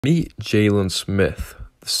Meet Jalen Smith,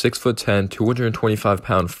 the 6'10",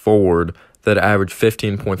 225-pound forward that averaged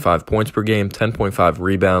 15.5 points per game, 10.5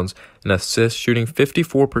 rebounds, and assists, shooting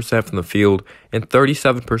 54% from the field and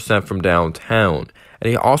 37% from downtown. And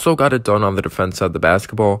he also got it done on the defense side of the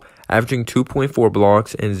basketball, averaging 2.4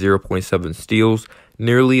 blocks and 0.7 steals,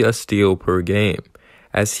 nearly a steal per game.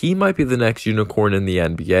 As he might be the next unicorn in the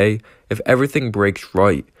NBA if everything breaks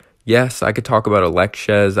right. Yes, I could talk about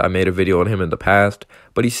Alexis. I made a video on him in the past,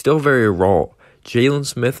 but he's still very raw. Jalen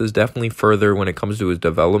Smith is definitely further when it comes to his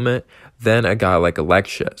development than a guy like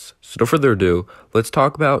Alexis. So no further ado, let's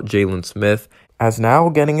talk about Jalen Smith. As now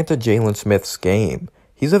getting into Jalen Smith's game,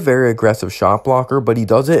 he's a very aggressive shot blocker, but he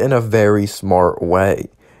does it in a very smart way.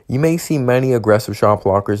 You may see many aggressive shot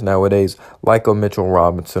blockers nowadays, like a Mitchell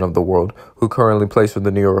Robinson of the world, who currently plays for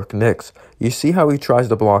the New York Knicks. You see how he tries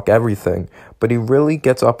to block everything, but he really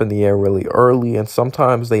gets up in the air really early, and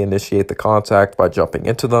sometimes they initiate the contact by jumping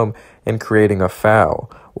into them and creating a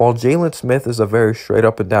foul. While Jalen Smith is a very straight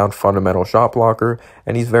up and down fundamental shot blocker,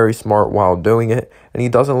 and he's very smart while doing it, and he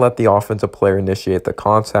doesn't let the offensive player initiate the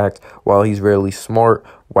contact, while he's really smart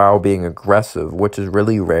while being aggressive, which is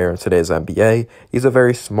really rare in today's NBA. He's a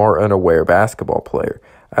very smart and aware basketball player.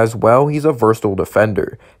 As well, he's a versatile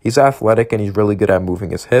defender. He's athletic and he's really good at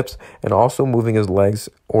moving his hips and also moving his legs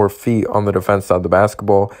or feet on the defense side of the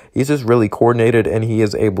basketball. He's just really coordinated and he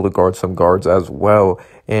is able to guard some guards as well.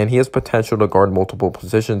 And he has potential to guard multiple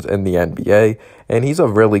positions in the NBA. And he's a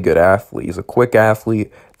really good athlete. He's a quick athlete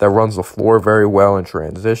that runs the floor very well in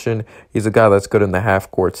transition. He's a guy that's good in the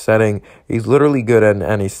half-court setting. He's literally good in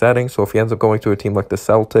any setting. So if he ends up going to a team like the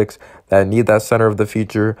Celtics that need that center of the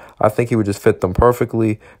future, I think he would just fit them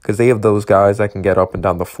perfectly because they have those guys that can get up and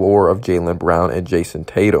down the floor of Jaylen Brown and Jason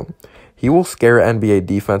Tatum. He will scare NBA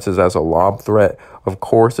defenses as a lob threat. Of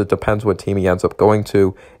course, it depends what team he ends up going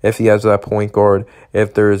to. If he has that point guard,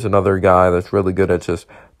 if there's another guy that's really good at just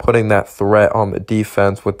putting that threat on the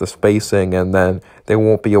defense with the spacing, and then they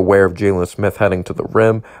won't be aware of Jalen Smith heading to the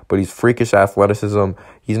rim, but he's freakish athleticism.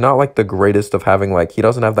 He's not like the greatest of having he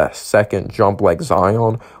doesn't have that second jump like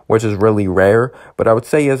Zion, which is really rare, but I would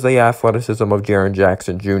say he has the athleticism of Jaren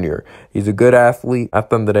Jackson Jr. He's a good athlete at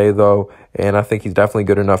the end of the day, though, and I think he's definitely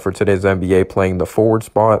good enough for today's NBA playing the forward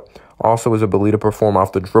spot. Also, his ability to perform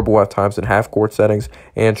off the dribble at times in half-court settings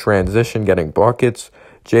and transition, getting buckets.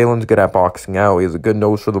 Jalen's good at boxing out. He has a good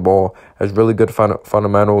nose for the ball, has really good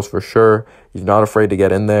fundamentals for sure. He's not afraid to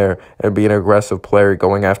get in there and be an aggressive player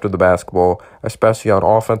going after the basketball, especially on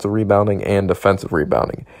offensive rebounding and defensive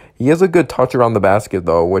rebounding. He is a good toucher on the basket,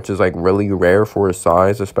 though, which is really rare for his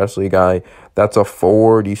size, especially a guy that's a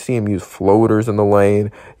forward. You see him use floaters in the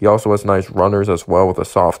lane. He also has nice runners as well with a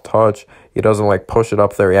soft touch. He doesn't push it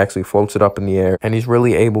up there. He actually floats it up in the air, and he's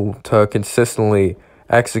really able to consistently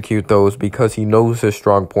execute those because he knows his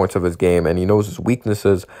strong points of his game and he knows his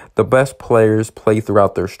weaknesses. The best players play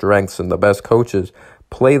throughout their strengths, and the best coaches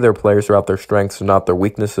play their players throughout their strengths and not their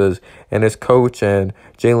weaknesses. And his coach and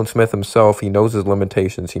Jalen Smith himself, he knows his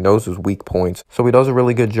limitations. He knows his weak points. So he does a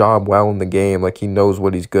really good job while in the game. He knows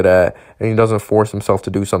what he's good at, and he doesn't force himself to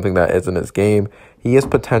do something that isn't his game. He has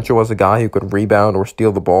potential as a guy who could rebound or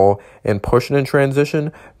steal the ball and push it in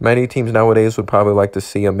transition. Many teams nowadays would probably like to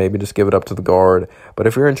see him maybe just give it up to the guard. But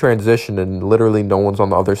if you're in transition and literally no one's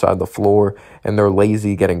on the other side of the floor and they're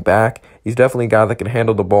lazy getting back, he's definitely a guy that can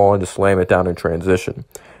handle the ball and just slam it down in transition.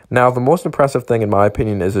 Now, the most impressive thing, in my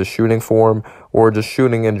opinion, is his shooting form, or just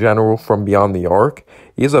shooting in general from beyond the arc.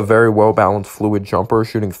 He is a very well-balanced, fluid jumper,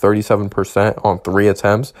 shooting 37% on 3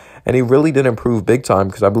 attempts, and he really did improve big time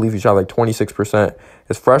because I believe he shot 26%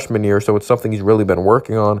 his freshman year, so it's something he's really been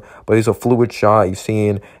working on, but he's a fluid shot. You've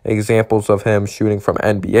seen examples of him shooting from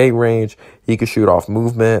NBA range. He can shoot off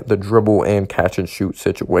movement, the dribble, and catch-and-shoot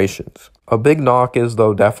situations. A big knock is,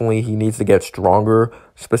 though, definitely he needs to get stronger,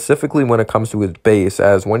 specifically when it comes to his base,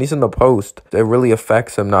 as when he's in the post, it really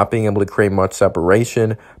affects him not being able to create much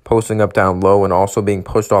separation, posting up down low, and also being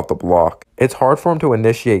pushed off the block. It's hard for him to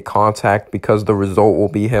initiate contact because the result will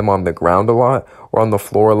be him on the ground a lot or on the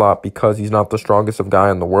floor a lot because he's not the strongest of guy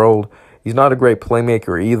in the world. He's not a great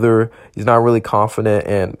playmaker either. He's not really confident,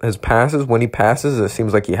 and his passes, when he passes, it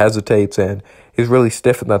seems like he hesitates, and he's really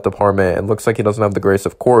stiff in that department. It looks like he doesn't have the greatest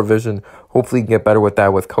of core vision. Hopefully he can get better with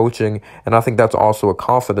that with coaching, and I think that's also a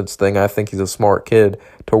confidence thing. I think he's a smart kid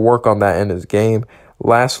to work on that in his game.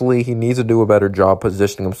 Lastly, he needs to do a better job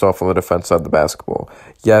positioning himself on the defense side of the basketball.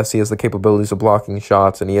 Yes, he has the capabilities of blocking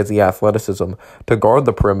shots, and he has the athleticism to guard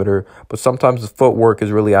the perimeter, but sometimes his footwork is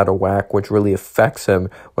really out of whack, which really affects him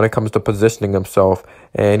when it comes to positioning himself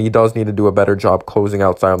and he does need to do a better job closing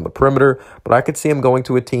outside on the perimeter. But I could see him going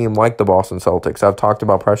to a team like the Boston Celtics. I've talked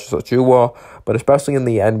about Precious Achiuwa, but especially in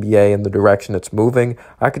the NBA and the direction it's moving,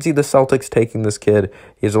 I could see the Celtics taking this kid.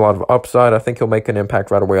 He has a lot of upside. I think he'll make an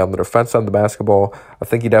impact right away on the defense side of the basketball. I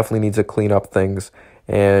think he definitely needs to clean up things,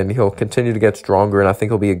 and he'll continue to get stronger, and I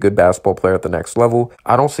think he'll be a good basketball player at the next level.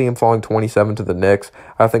 I don't see him falling 27 to the Knicks.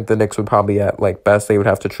 I think the Knicks would probably, at like best, they would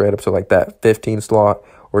have to trade up to like that 15 slot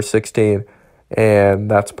or 16, and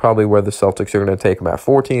that's probably where the Celtics are going to take him at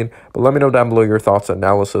 14. But let me know down below your thoughts and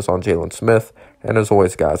analysis on Jalen Smith, and as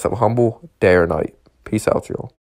always, guys, have a humble day or night. Peace out, y'all.